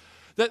obnoxious,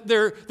 that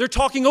they're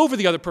talking over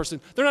the other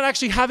person. They're not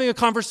actually having a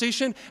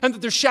conversation, and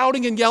that they're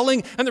shouting and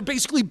yelling, and they're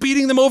basically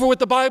beating them over with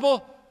the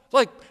Bible.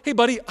 Like, hey,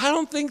 buddy, I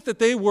don't think that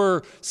they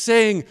were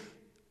saying,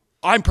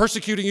 I'm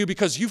persecuting you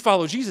because you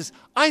follow Jesus.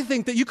 I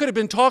think that you could have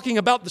been talking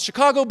about the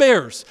Chicago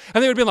Bears,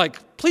 and they would have been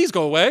like, please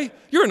go away.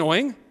 You're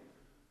annoying.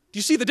 Do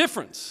you see the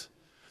difference?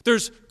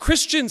 There's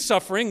Christian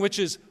suffering, which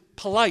is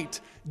polite,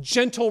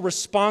 gentle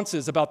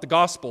responses about the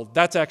gospel.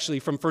 That's actually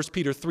from 1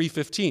 Peter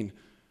 3:15.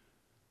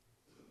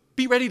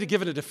 Be ready to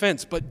give it a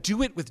defense, but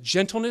do it with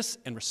gentleness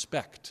and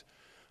respect.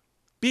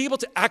 Be able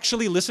to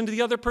actually listen to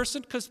the other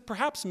person, because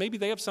perhaps maybe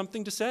they have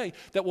something to say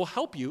that will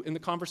help you in the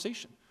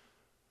conversation.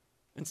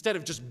 Instead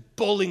of just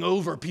bowling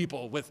over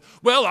people with,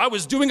 well, I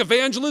was doing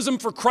evangelism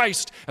for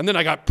Christ, and then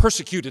I got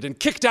persecuted and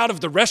kicked out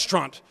of the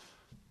restaurant.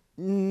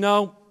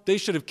 No, they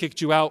should have kicked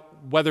you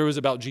out whether it was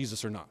about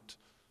Jesus or not.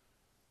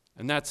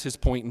 And that's his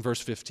point in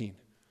verse 15.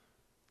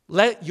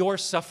 Let your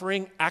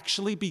suffering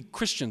actually be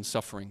Christian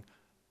suffering.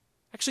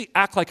 Actually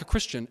act like a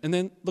Christian. And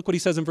then look what he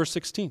says in verse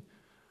 16.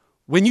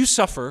 When you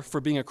suffer for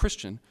being a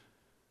Christian,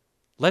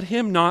 let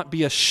him not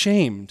be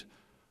ashamed,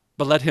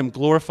 but let him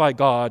glorify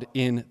God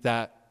in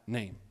that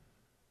name.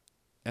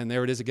 And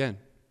there it is again.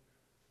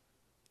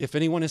 If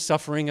anyone is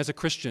suffering as a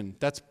Christian,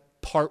 that's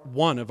part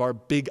one of our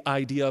big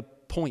idea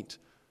point.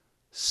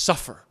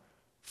 Suffer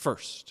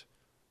first.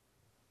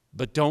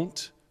 But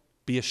don't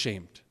be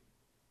ashamed.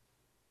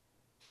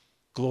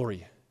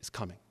 Glory is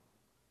coming.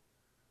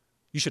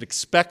 You should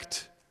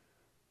expect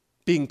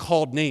being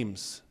called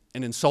names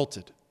and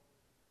insulted.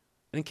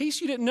 And in case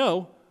you didn't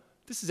know,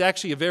 this is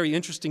actually a very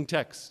interesting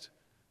text,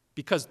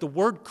 because the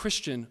word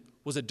Christian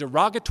was a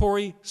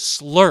derogatory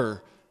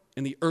slur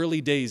in the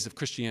early days of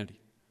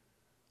Christianity.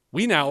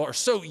 We now are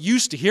so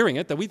used to hearing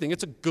it that we think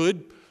it's a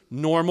good,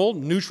 normal,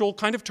 neutral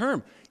kind of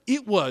term.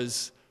 It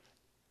was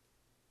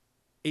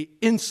an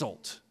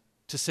insult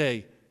to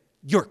say,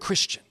 you're a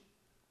Christian.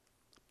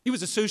 It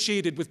was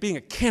associated with being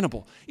a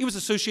cannibal. It was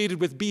associated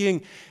with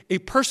being a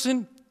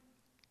person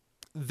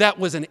that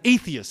was an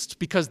atheist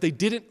because they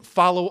didn't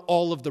follow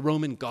all of the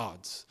Roman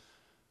gods.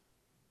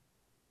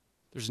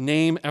 There's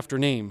name after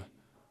name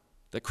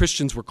that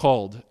Christians were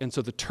called. And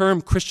so the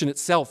term Christian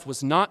itself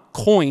was not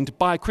coined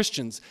by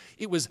Christians.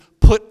 It was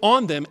put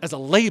on them as a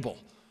label.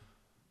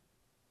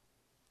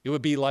 It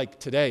would be like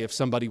today if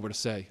somebody were to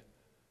say,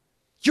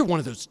 you're one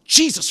of those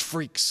Jesus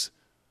freaks.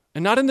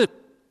 And not in the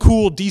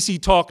cool DC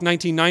Talk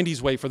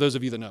 1990s way, for those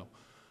of you that know.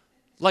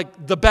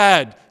 Like the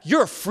bad,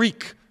 you're a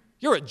freak.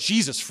 You're a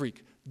Jesus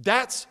freak.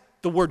 That's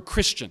the word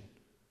Christian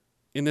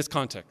in this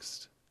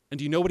context. And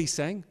do you know what he's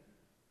saying?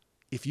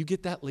 If you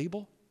get that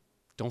label,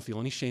 don't feel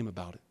any shame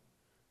about it.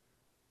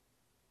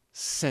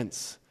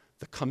 Sense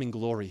the coming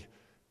glory.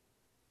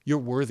 You're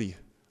worthy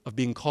of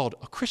being called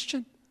a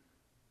Christian.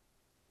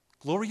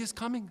 Glory is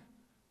coming.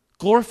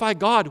 Glorify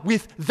God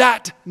with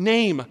that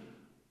name.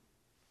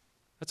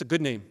 That's a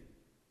good name,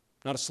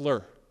 not a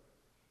slur.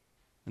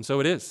 And so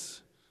it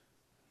is.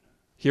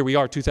 Here we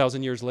are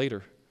 2,000 years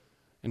later,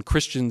 and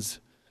Christians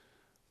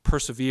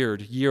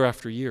persevered year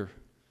after year.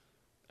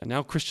 And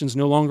now Christian's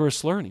no longer a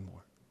slur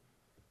anymore.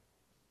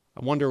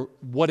 I wonder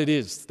what it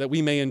is that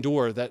we may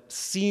endure that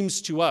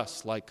seems to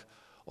us like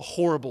a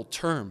horrible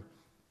term.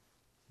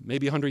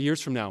 Maybe 100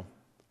 years from now,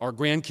 our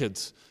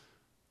grandkids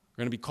are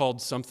going to be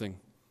called something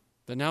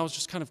that now is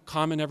just kind of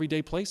common,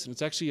 everyday place, and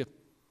it's actually a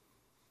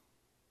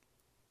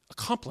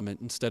compliment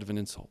instead of an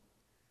insult.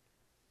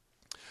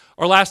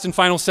 Our last and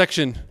final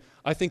section,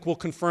 I think, will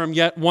confirm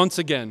yet once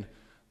again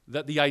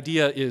that the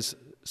idea is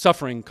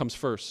suffering comes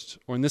first,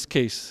 or in this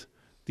case,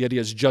 the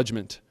idea is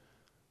judgment.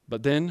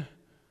 But then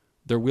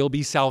there will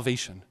be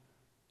salvation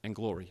and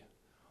glory.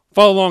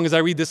 Follow along as I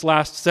read this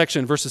last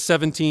section, verses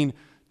 17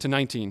 to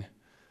 19.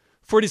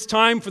 For it is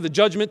time for the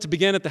judgment to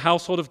begin at the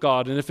household of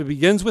God. And if it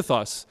begins with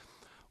us,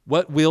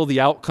 what will the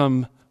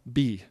outcome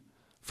be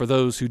for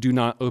those who do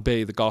not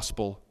obey the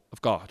gospel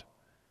of God?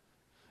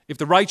 If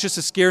the righteous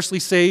is scarcely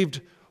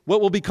saved,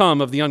 what will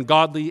become of the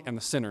ungodly and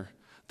the sinner?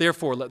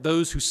 Therefore, let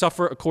those who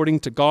suffer according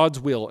to God's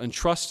will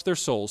entrust their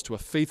souls to a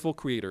faithful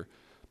Creator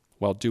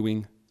while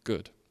doing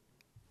good.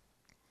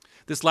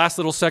 This last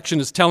little section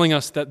is telling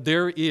us that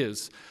there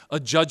is a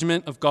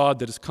judgment of God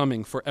that is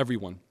coming for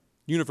everyone,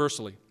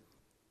 universally,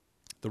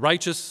 the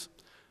righteous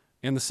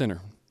and the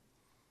sinner.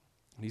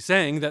 And he's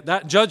saying that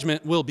that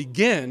judgment will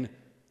begin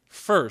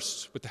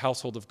first with the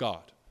household of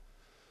God.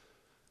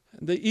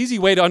 The easy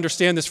way to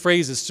understand this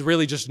phrase is to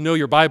really just know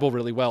your Bible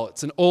really well.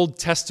 It's an Old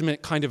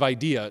Testament kind of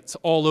idea. It's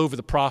all over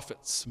the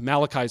prophets.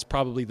 Malachi is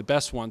probably the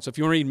best one. So if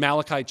you want to read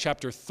Malachi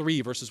chapter 3,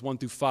 verses 1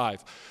 through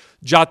 5,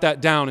 jot that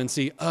down and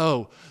see,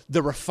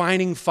 the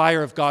refining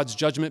fire of God's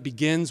judgment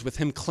begins with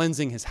him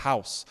cleansing his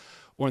house.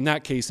 Or in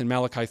that case, in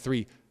Malachi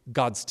 3,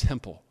 God's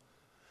temple.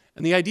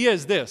 And the idea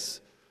is this: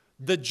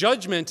 the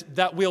judgment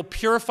that will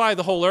purify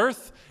the whole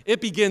earth,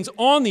 it begins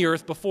on the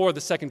earth before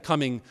the second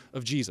coming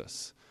of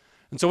Jesus.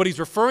 And so what he's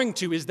referring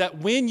to is that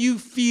when you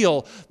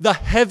feel the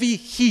heavy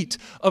heat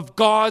of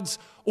God's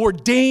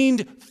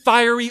ordained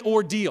fiery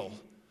ordeal,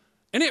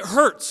 and it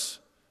hurts,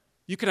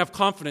 you can have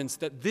confidence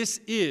that this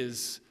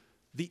is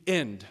the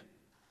end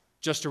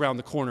just around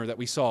the corner that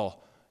we saw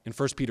in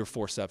 1 Peter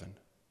 4:7.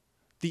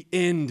 The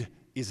end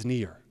is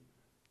near.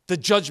 The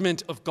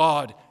judgment of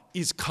God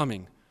is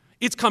coming.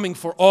 It's coming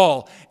for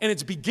all, and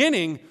it's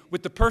beginning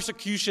with the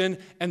persecution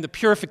and the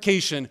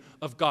purification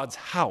of God's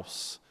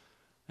house.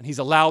 And he's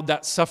allowed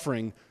that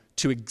suffering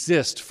to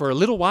exist for a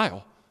little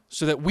while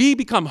so that we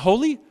become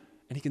holy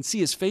and he can see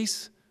his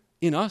face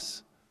in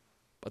us,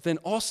 but then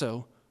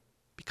also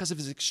because of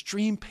his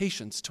extreme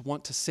patience to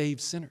want to save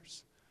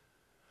sinners.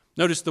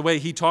 Notice the way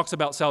he talks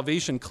about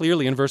salvation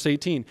clearly in verse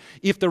 18.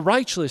 If the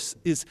righteous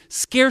is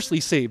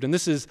scarcely saved, and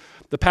this is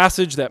the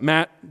passage that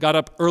Matt got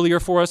up earlier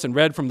for us and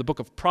read from the book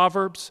of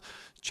Proverbs,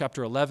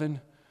 chapter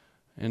 11.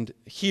 And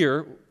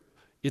here,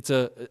 it's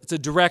a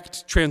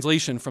direct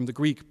translation from the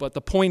Greek, but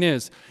the point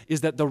is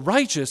that the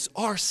righteous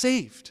are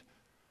saved.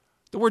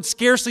 The word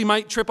scarcely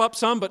might trip up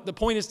some, but the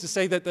point is to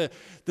say that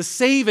the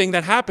saving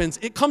that happens,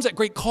 it comes at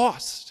great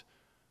cost.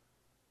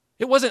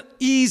 It wasn't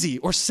easy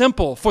or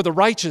simple for the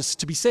righteous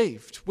to be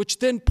saved, which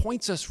then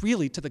points us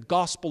really to the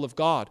gospel of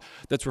God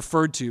that's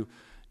referred to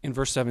in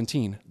verse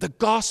 17. The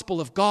gospel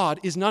of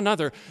God is none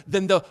other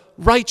than the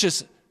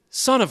righteous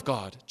Son of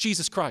God,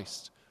 Jesus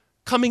Christ,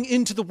 coming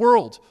into the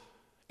world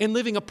and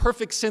living a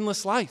perfect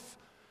sinless life.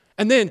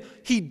 And then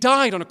he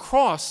died on a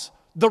cross,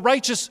 the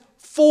righteous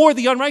for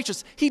the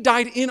unrighteous. He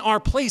died in our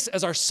place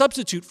as our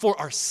substitute for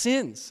our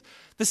sins.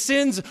 The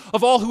sins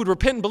of all who would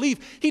repent and believe.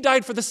 He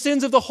died for the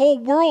sins of the whole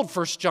world,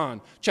 1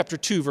 John chapter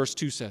 2, verse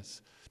 2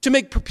 says. To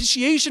make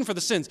propitiation for the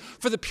sins,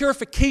 for the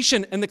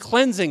purification and the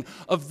cleansing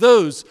of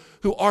those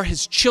who are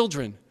his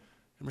children,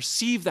 and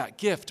receive that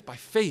gift by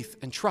faith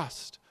and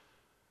trust.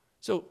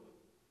 So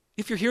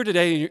if you're here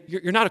today and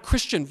you're not a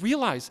Christian,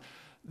 realize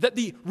that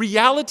the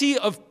reality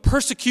of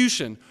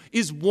persecution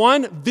is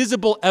one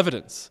visible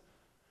evidence.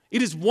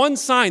 It is one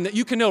sign that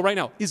you can know right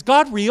now. Is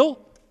God real?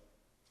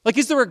 Like,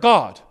 is there a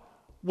God?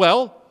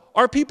 Well,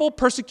 are people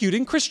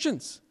persecuting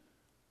Christians?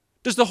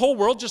 Does the whole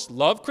world just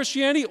love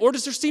Christianity? Or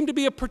does there seem to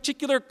be a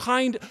particular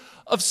kind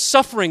of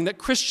suffering that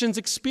Christians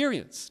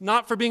experience?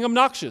 Not for being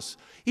obnoxious,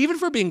 even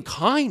for being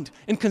kind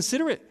and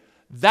considerate.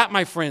 That,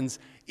 my friends,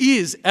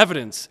 is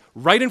evidence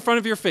right in front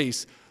of your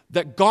face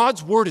that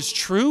God's word is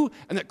true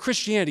and that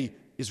Christianity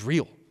is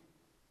real.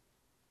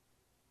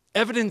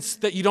 Evidence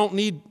that you don't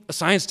need a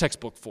science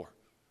textbook for.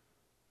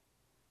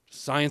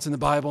 Science and the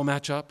Bible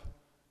match up.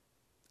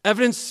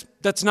 Evidence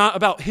that's not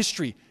about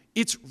history.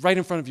 It's right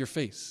in front of your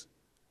face.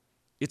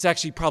 It's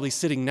actually probably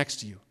sitting next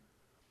to you.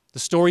 The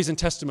stories and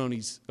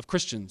testimonies of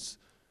Christians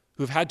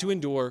who have had to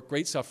endure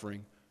great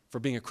suffering for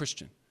being a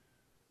Christian.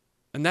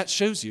 And that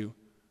shows you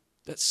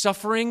that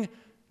suffering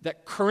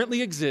that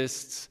currently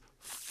exists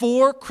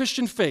for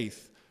Christian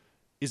faith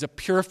is a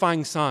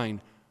purifying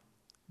sign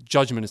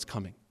judgment is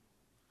coming.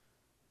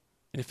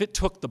 And if it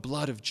took the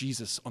blood of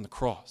Jesus on the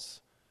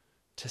cross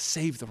to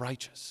save the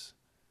righteous,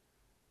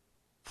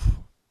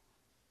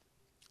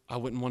 I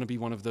wouldn't want to be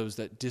one of those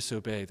that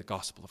disobey the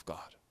gospel of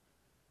God.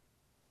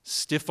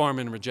 Stiff arm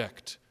and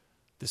reject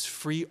this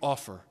free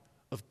offer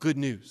of good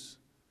news,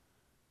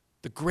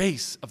 the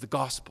grace of the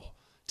gospel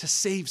to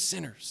save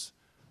sinners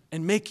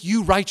and make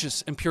you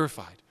righteous and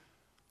purified.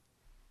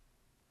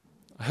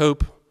 I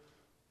hope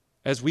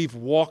as we've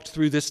walked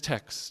through this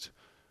text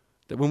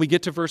that when we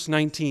get to verse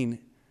 19,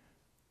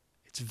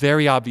 it's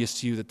very obvious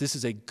to you that this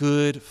is a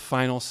good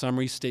final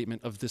summary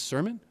statement of this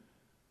sermon,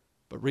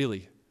 but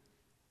really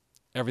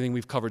everything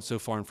we've covered so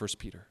far in 1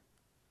 Peter.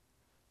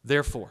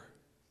 Therefore,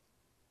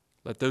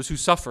 let those who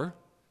suffer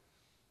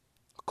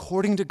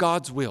according to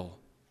God's will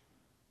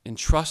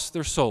entrust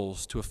their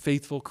souls to a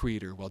faithful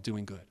Creator while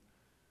doing good,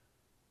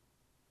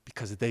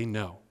 because they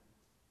know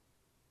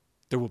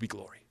there will be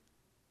glory.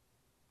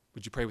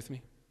 Would you pray with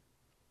me?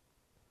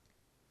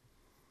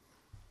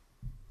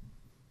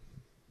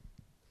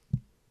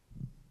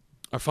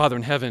 Our Father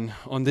in heaven,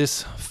 on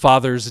this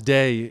Father's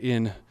Day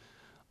in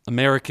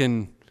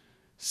American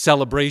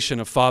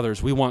celebration of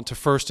fathers, we want to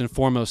first and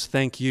foremost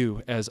thank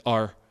you as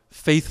our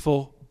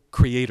faithful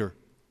Creator,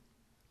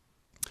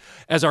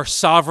 as our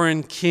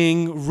sovereign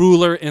King,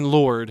 ruler, and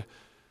Lord,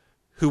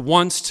 who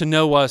wants to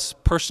know us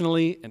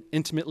personally and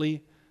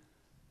intimately.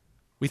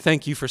 We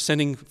thank you for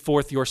sending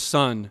forth your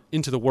Son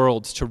into the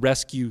world to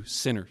rescue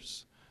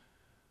sinners.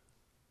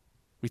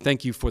 We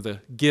thank you for the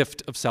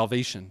gift of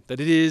salvation, that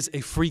it is a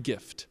free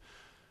gift.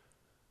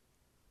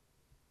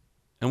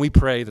 And we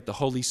pray that the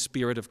Holy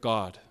Spirit of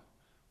God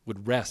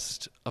would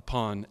rest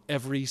upon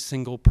every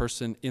single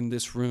person in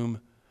this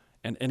room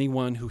and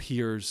anyone who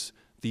hears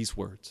these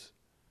words.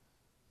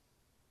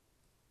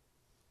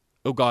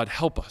 Oh God,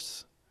 help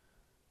us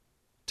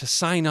to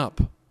sign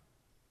up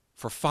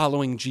for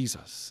following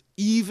Jesus,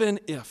 even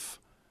if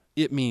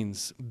it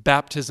means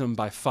baptism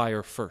by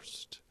fire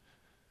first,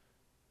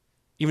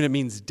 even if it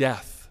means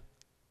death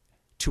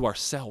to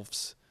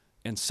ourselves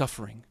and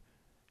suffering,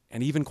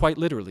 and even quite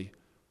literally,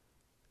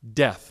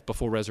 death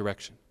before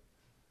resurrection.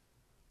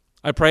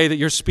 I pray that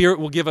your Spirit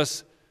will give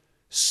us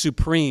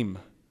supreme,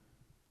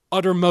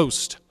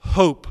 uttermost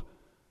hope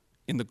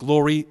in the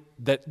glory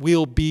that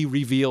will be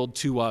revealed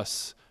to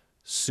us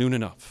soon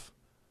enough.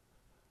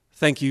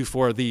 Thank you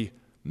for the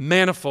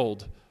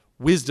manifold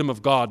wisdom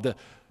of God,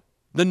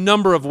 the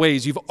number of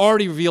ways you've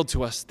already revealed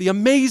to us the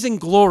amazing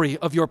glory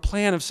of your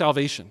plan of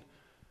salvation.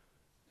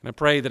 And I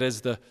pray that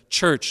as the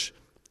church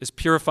is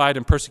purified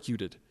and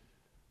persecuted,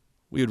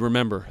 we would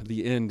remember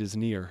the end is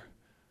near.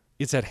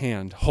 It's at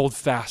hand. Hold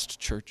fast,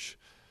 church.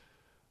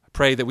 I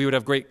pray that we would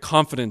have great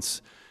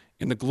confidence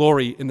in the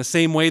glory in the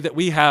same way that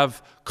we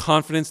have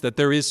confidence that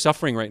there is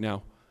suffering right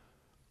now.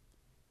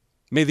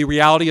 May the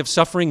reality of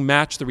suffering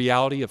match the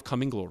reality of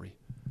coming glory.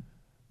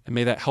 And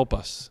may that help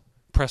us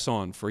press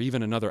on for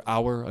even another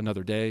hour,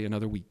 another day,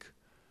 another week.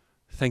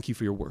 Thank you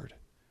for your word.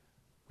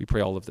 We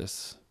pray all of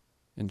this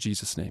in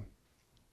Jesus' name.